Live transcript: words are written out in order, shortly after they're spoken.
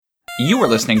You are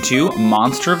listening to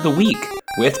Monster of the Week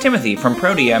with Timothy from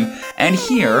ProDM, and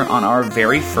here on our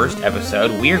very first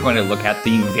episode, we are going to look at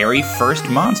the very first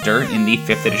monster in the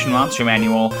 5th edition Monster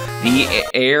Manual, the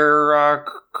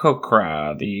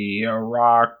Aarakocra,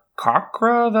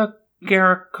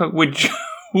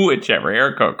 whichever,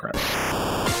 Aarakocra.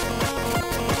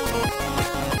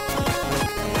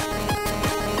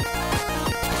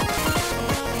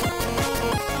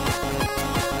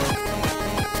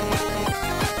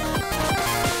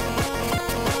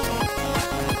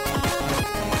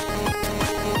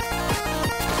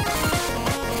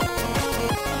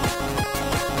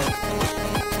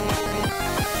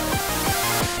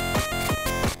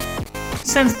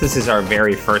 Since this is our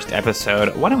very first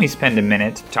episode, why don't we spend a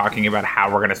minute talking about how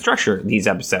we're going to structure these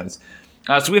episodes.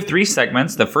 So we have 3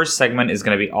 segments. The first segment is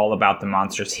going to be all about the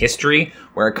monster's history,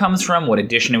 where it comes from, what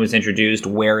edition it was introduced,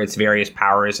 where its various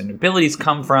powers and abilities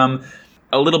come from.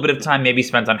 A little bit of time maybe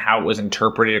spent on how it was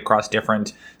interpreted across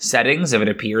different settings, if it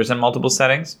appears in multiple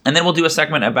settings. And then we'll do a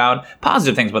segment about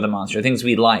positive things about the monster, things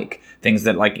we like, things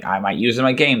that like I might use in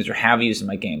my games or have used in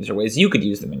my games, or ways you could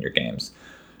use them in your games.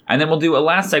 And then we'll do a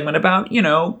last segment about, a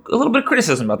little bit of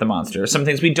criticism about the monster. Some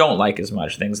things we don't like as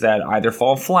much, things that either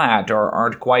fall flat or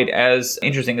aren't quite as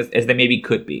interesting as they maybe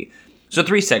could be. So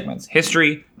 3 segments: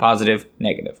 history, positive,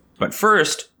 negative. But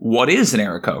first, what is an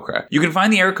Aarakocra? You can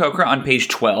find the Aarakocra on page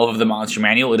 12 of the Monster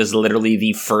Manual. It is literally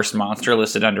the first monster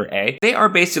listed under A. They are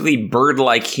basically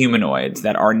bird-like humanoids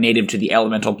that are native to the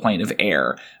elemental plane of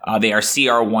air. They are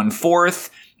CR 1/4.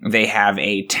 They have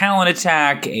a talon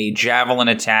attack, a javelin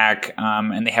attack,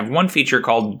 and they have one feature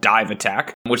called dive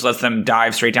attack, which lets them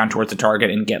dive straight down towards the target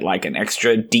and get like an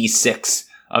extra d6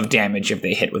 of damage if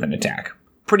they hit with an attack.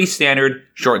 Pretty standard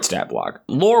short stat block.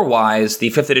 Lore-wise,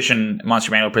 the 5th edition Monster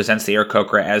Manual presents the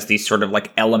Aarakocra as these sort of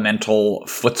like elemental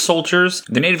foot soldiers.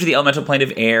 They're native to the elemental plane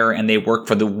of air, and they work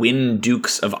for the Wind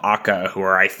Dukes of Akka, who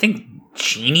are, I think,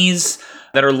 genies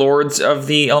that are lords of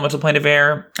the elemental plane of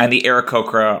air, and the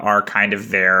Aarakocra are kind of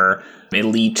their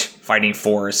elite fighting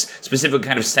force, specifically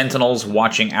kind of sentinels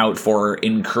watching out for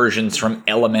incursions from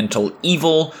elemental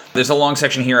evil. There's a long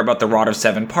section here about the Rod of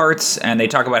 7 Parts, and they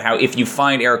talk about how if you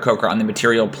find Aarakocra on the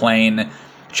material plane,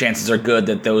 chances are good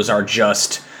that those are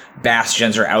just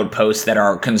bastions or outposts that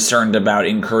are concerned about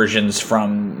incursions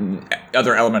from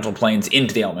other elemental planes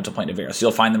into the elemental plane of air. So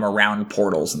you'll find them around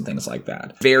portals and things like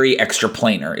that. Very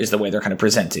extraplanar is the way they're kind of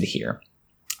presented here.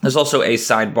 There's also a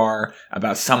sidebar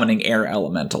about summoning air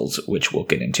elementals, which we'll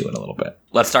get into in a little bit.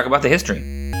 Let's talk about the history.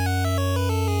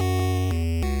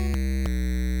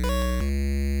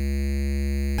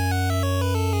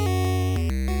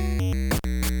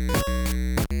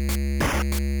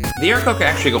 The Aarakocra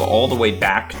actually go all the way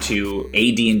back to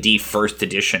AD&D 1st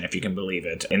edition, if you can believe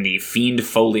it, in the Fiend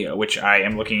Folio, which I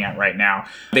am looking at right now.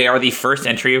 They are the first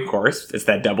entry, of course. It's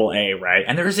that double A, right?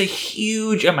 And there is a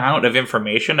huge amount of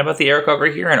information about the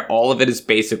Aarakocra here, and all of it is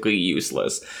basically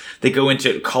useless. They go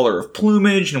into color of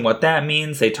plumage and what that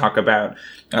means. They talk about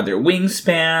their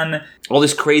wingspan, all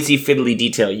this crazy fiddly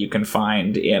detail you can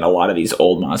find in a lot of these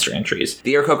old monster entries.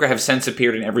 The Aarakocra have since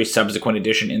appeared in every subsequent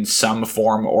edition in some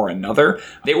form or another.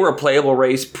 They were a playable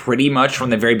race pretty much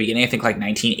from the very beginning. I think like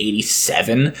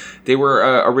 1987 they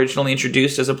were originally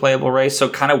introduced as a playable race, so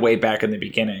kind of way back in the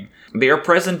beginning. They are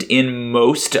present in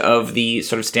most of the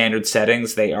sort of standard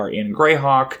settings. They are in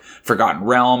Greyhawk, Forgotten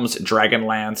Realms,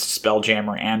 Dragonlance,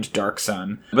 Spelljammer, and Dark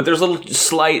Sun. But there's little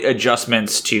slight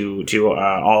adjustments to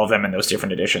all of them in those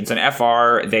different editions. In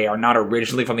FR, they are not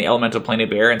originally from the elemental plane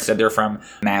of air. Instead, they're from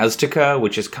Maztica,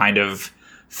 which is kind of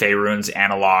Faerun's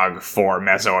analog for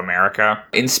Mesoamerica.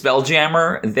 In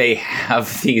Spelljammer, they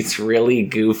have these really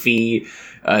goofy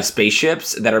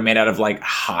spaceships that are made out of like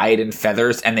hide and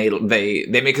feathers, and they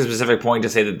make a specific point to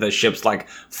say that the ships like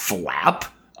flap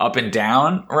up and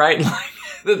down, right?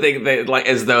 They like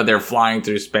as though they're flying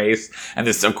through space, and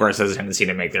this of course has a tendency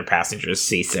to make their passengers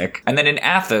seasick. And then in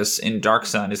Athos, in Dark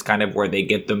Sun, is kind of where they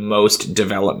get the most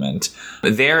development.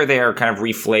 There they are kind of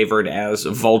reflavored as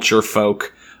vulture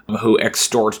folk who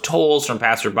extort tolls from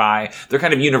passerby. They're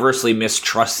kind of universally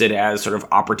mistrusted as sort of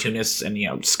opportunists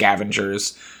and,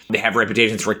 scavengers. They have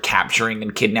reputations for capturing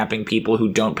and kidnapping people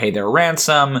who don't pay their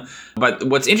ransom. But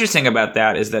what's interesting about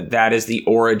that is that is the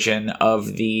origin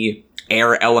of the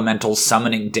air elemental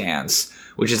summoning dance,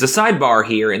 which is a sidebar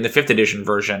here in the 5th edition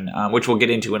version, which we'll get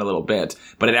into in a little bit.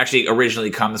 But it actually originally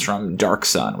comes from Dark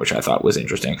Sun, which I thought was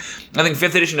interesting. I think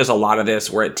 5th edition does a lot of this,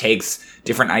 where it takes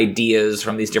different ideas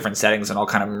from these different settings and all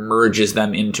kind of merges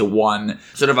them into one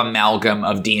sort of amalgam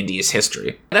of D&D's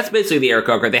history. That's basically the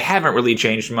Aarakocra. They haven't really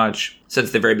changed much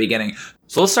since the very beginning.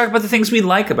 So let's talk about the things we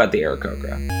like about the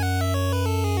Aarakocra.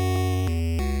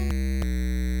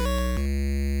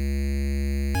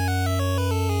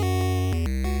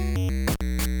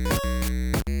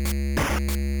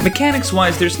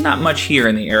 Mechanics-wise, there's not much here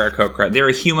in the Aarakocra. They're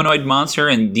a humanoid monster,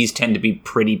 and these tend to be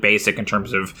pretty basic in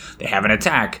terms of they have an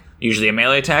attack, usually a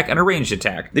melee attack and a ranged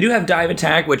attack. They do have dive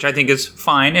attack, which I think is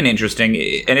fine and interesting,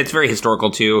 and it's very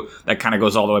historical too. That kind of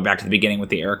goes all the way back to the beginning with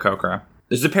the Aarakocra.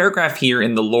 There's a paragraph here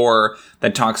in the lore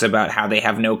that talks about how they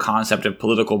have no concept of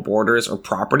political borders or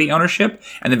property ownership,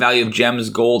 and the value of gems,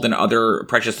 gold, and other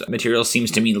precious materials seems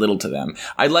to mean little to them.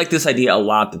 I like this idea a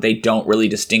lot, that they don't really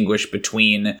distinguish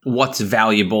between what's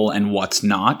valuable and what's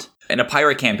not. In a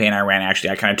pirate campaign I ran,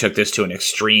 actually, I kind of took this to an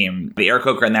extreme. The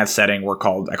Aarakocra in that setting I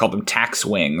called them tax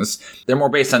wings. They're more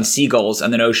based on seagulls,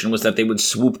 and the notion was that they would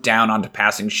swoop down onto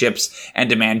passing ships and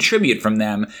demand tribute from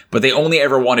them, but they only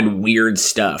ever wanted weird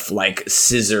stuff like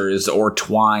scissors or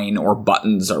twine or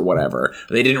buttons or whatever.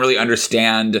 They didn't really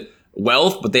understand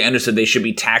wealth, but they understood they should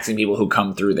be taxing people who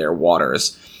come through their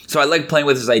waters. So I like playing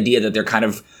with this idea that they're kind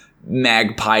of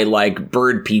magpie-like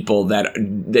bird people that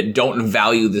don't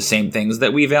value the same things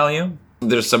that we value.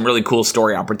 There's some really cool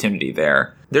story opportunity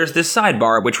there. There's this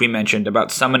sidebar, which we mentioned, about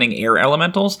summoning air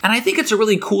elementals, and I think it's a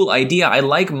really cool idea. I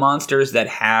like monsters that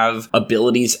have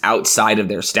abilities outside of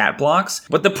their stat blocks,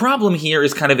 but the problem here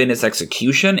is kind of in its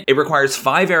execution. It requires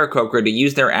 5 Aarakocra to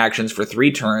use their actions for 3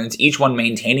 turns, each one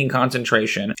maintaining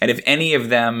concentration, and if any of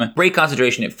them break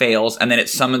concentration, it fails, and then it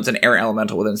summons an air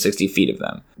elemental within 60 feet of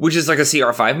them, which is like a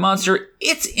CR5 monster.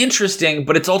 It's interesting,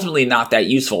 but it's ultimately not that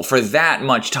useful. For that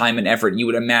much time and effort, you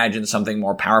would imagine something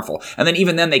more powerful, and then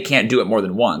even then they can't do it more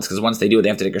than once, because once they do it, they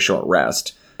have to take a short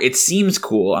rest. It seems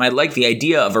cool, and I like the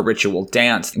idea of a ritual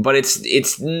dance, but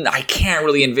I can't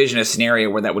really envision a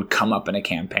scenario where that would come up in a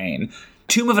campaign.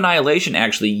 Tomb of Annihilation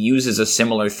actually uses a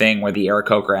similar thing where the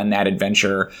Aarakocra and that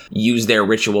adventure use their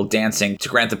ritual dancing to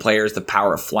grant the players the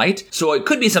power of flight. So it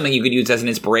could be something you could use as an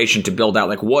inspiration to build out,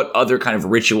 like, what other kind of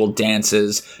ritual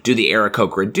dances do the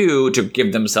Aarakocra do to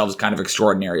give themselves kind of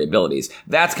extraordinary abilities.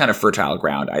 That's kind of fertile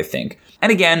ground, I think.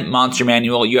 And again, Monster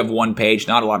Manual, you have 1 page,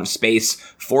 not a lot of space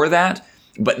for that,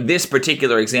 but this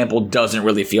particular example doesn't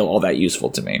really feel all that useful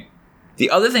to me. The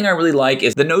other thing I really like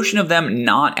is the notion of them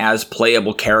not as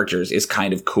playable characters is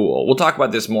kind of cool. We'll talk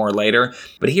about this more later,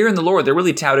 but here in the lore, they're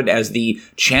really touted as the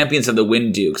champions of the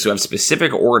Wind Dukes who have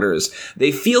specific orders.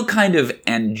 They feel kind of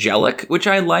angelic, which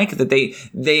I like, that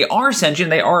they are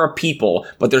sentient, they are a people,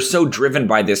 but they're so driven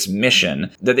by this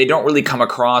mission that they don't really come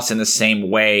across in the same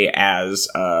way as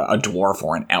a dwarf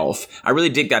or an elf. I really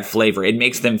dig that flavor. It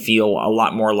makes them feel a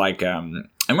lot more like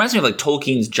it reminds me of like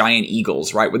Tolkien's giant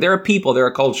eagles, right? Where they're a people, they're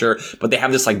a culture, but they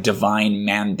have this like divine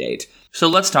mandate. So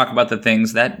let's talk about the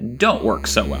things that don't work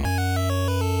so well.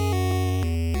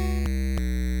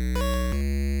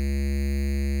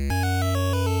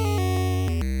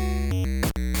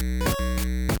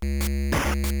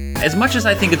 As much as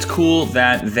I think it's cool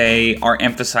that they are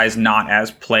emphasized not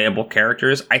as playable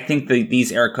characters, I think that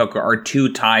these Aarakocra are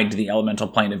too tied to the elemental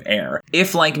plane of air.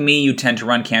 If, like me, you tend to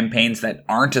run campaigns that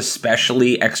aren't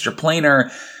especially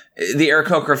extraplanar, the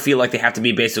Aarakocra feel like they have to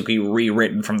be basically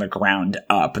rewritten from the ground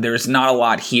up. There's not a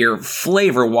lot here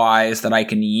flavor-wise that I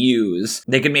can use.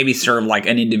 They could maybe serve like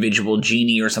an individual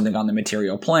genie or something on the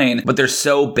material plane, but they're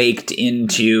so baked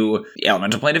into the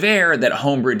elemental plane of air that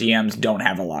homebrew DMs don't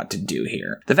have a lot to do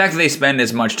here. The fact that they spend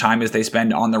as much time as they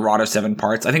spend on the Rod of 7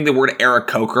 Parts, I think the word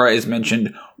Aarakocra is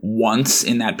mentioned once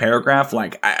in that paragraph,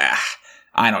 like,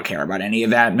 I don't care about any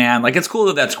of that, man. Like, it's cool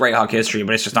that that's Greyhawk history,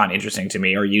 but it's just not interesting to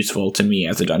me or useful to me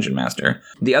as a dungeon master.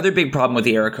 The other big problem with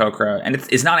the Aarakocra, and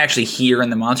it's not actually here in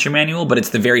the Monster Manual, but it's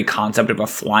the very concept of a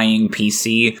flying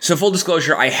PC. So full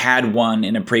disclosure, I had one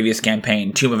in a previous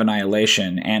campaign, Tomb of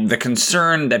Annihilation, and the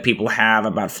concern that people have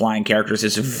about flying characters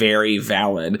is very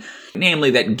valid.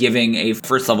 Namely that giving a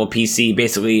first level PC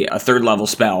basically a 3rd level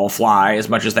spell, fly as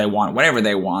much as they want, whatever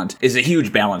they want, is a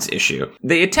huge balance issue.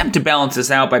 They attempt to balance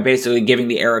this out by basically giving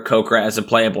the Aarakocra as a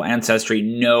playable ancestry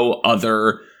no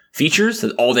other features,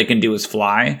 that all they can do is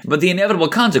fly. But the inevitable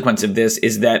consequence of this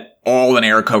is that all an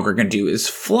Aarakocra can do is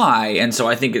fly, and so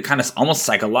I think it kind of almost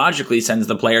psychologically sends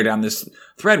the player down this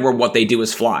thread where what they do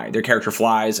is fly. Their character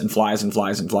flies and flies and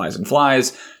flies and flies and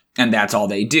flies, and that's all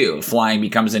they do. Flying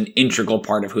becomes an integral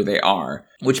part of who they are,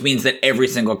 which means that every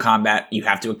single combat, you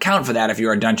have to account for that if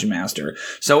you're a dungeon master.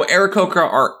 So Aarakocra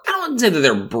are, I don't say that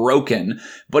they're broken,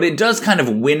 but it does kind of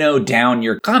winnow down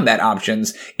your combat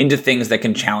options into things that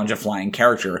can challenge a flying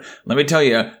character. Let me tell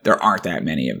you, there aren't that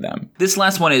many of them. This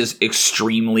last one is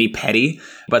extremely petty,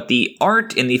 but the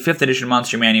art in the 5th edition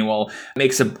Monster Manual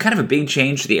makes a kind of a big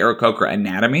change to the Aarakocra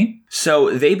anatomy. So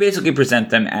they basically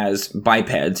present them as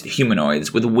bipeds,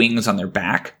 humanoids, with wings on their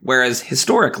back, whereas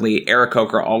historically,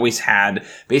 Aarakocra always had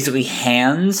basically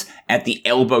hands at the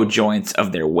elbow joints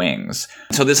of their wings.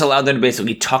 So this allowed them to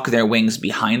basically tuck their wings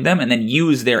behind them and then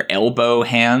use their elbow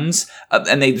hands,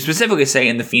 and they specifically say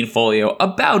in the Fiend Folio,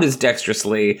 about as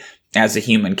dexterously as a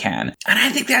human can. And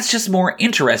I think that's just more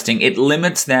interesting. It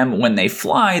limits them when they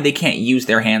fly. They can't use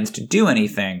their hands to do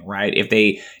anything, right? If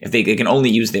they can only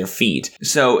use their feet.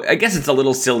 So I guess it's a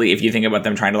little silly if you think about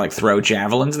them trying to like throw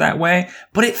javelins that way,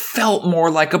 but it felt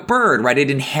more like a bird, right? It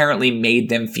inherently made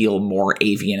them feel more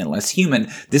avian and less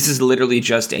human. This is literally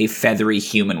just a feathery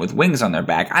human with wings on their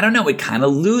back. I don't know. It kind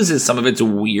of loses some of its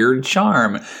weird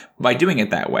charm by doing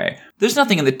it that way. There's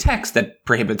nothing in the text that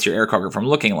prohibits your Aarakocra from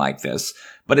looking like this,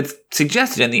 but it's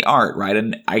suggested in the art, right?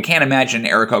 And I can't imagine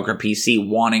an Aarakocra PC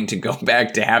wanting to go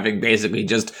back to having basically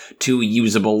just two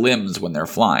usable limbs when they're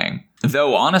flying.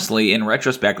 Though, honestly, in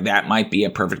retrospect, that might be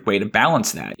a perfect way to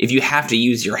balance that. If you have to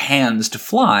use your hands to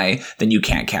fly, then you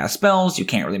can't cast spells, you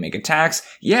can't really make attacks.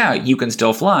 Yeah, you can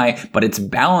still fly, but it's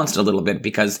balanced a little bit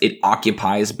because it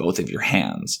occupies both of your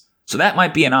hands. So that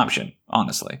might be an option,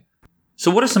 honestly. So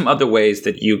what are some other ways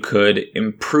that you could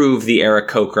improve the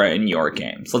Aarakocra in your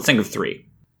games? Let's think of 3.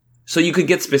 So you could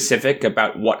get specific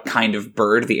about what kind of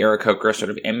bird the Aarakocra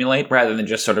sort of emulate, rather than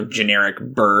just sort of generic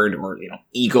bird or,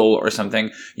 eagle or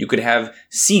something. You could have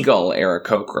seagull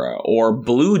Aarakocra, or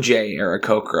blue jay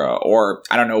Aarakocra, or,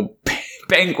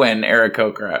 penguin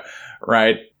Aarakocra,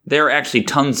 right? There are actually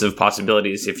tons of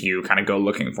possibilities if you kind of go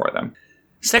looking for them.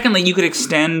 Secondly, you could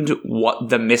extend what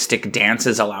the mystic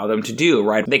dances allow them to do,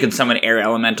 right? They could summon air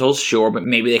elementals, sure, but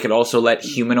maybe they could also let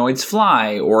humanoids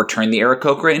fly, or turn the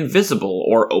Aarakocra invisible,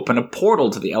 or open a portal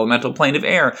to the elemental plane of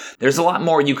air. There's a lot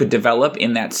more you could develop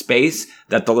in that space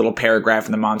that the little paragraph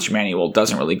in the Monster Manual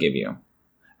doesn't really give you.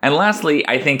 And lastly,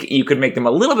 I think you could make them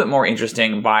a little bit more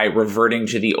interesting by reverting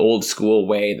to the old school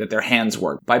way that their hands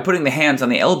work. By putting the hands on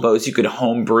the elbows, you could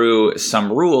homebrew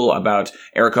some rule about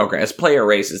Aarakocra as player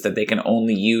races, that they can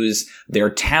only use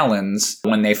their talons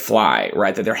when they fly,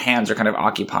 right? That their hands are kind of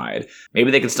occupied.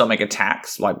 Maybe they can still make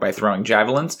attacks, like by throwing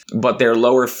javelins, but their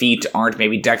lower feet aren't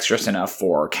maybe dexterous enough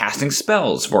for casting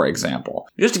spells, for example.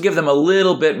 Just to give them a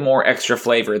little bit more extra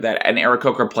flavor that an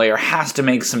Aarakocra player has to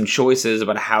make some choices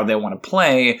about how they want to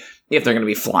play if they're going to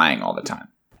be flying all the time.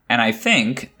 And I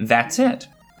think that's it.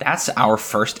 That's our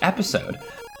first episode.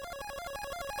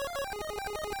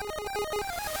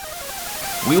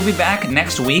 We will be back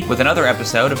next week with another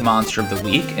episode of Monster of the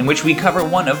Week, in which we cover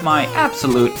one of my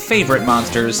absolute favorite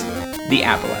monsters, the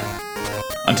Aboleth.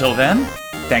 Until then,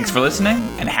 thanks for listening,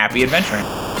 and happy adventuring.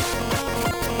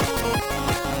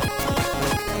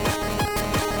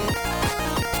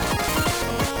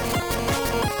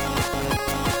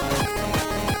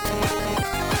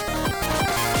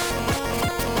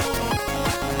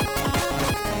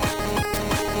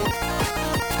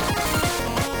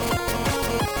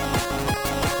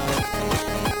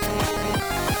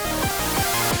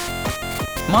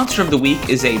 Monster of the Week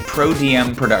is a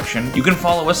ProDM production. You can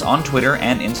follow us on Twitter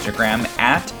and Instagram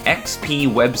at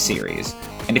XPWebSeries.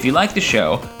 And if you like the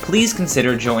show, please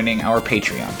consider joining our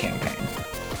Patreon campaign.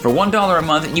 For $1 a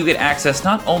month, you get access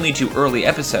not only to early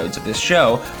episodes of this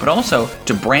show, but also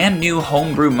to brand new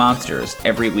homebrew monsters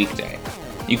every weekday.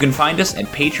 You can find us at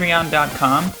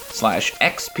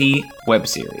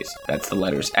patreon.com/XPWebSeries. That's the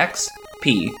letters X,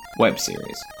 P,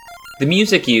 Webseries. The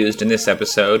music used in this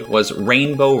episode was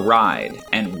Rainbow Ride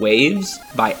and Waves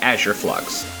by Azure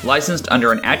Flux, licensed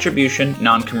under an Attribution,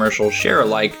 Non-Commercial,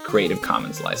 Share-alike Creative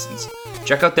Commons license.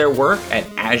 Check out their work at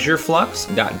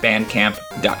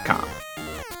azureflux.bandcamp.com.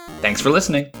 Thanks for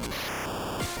listening.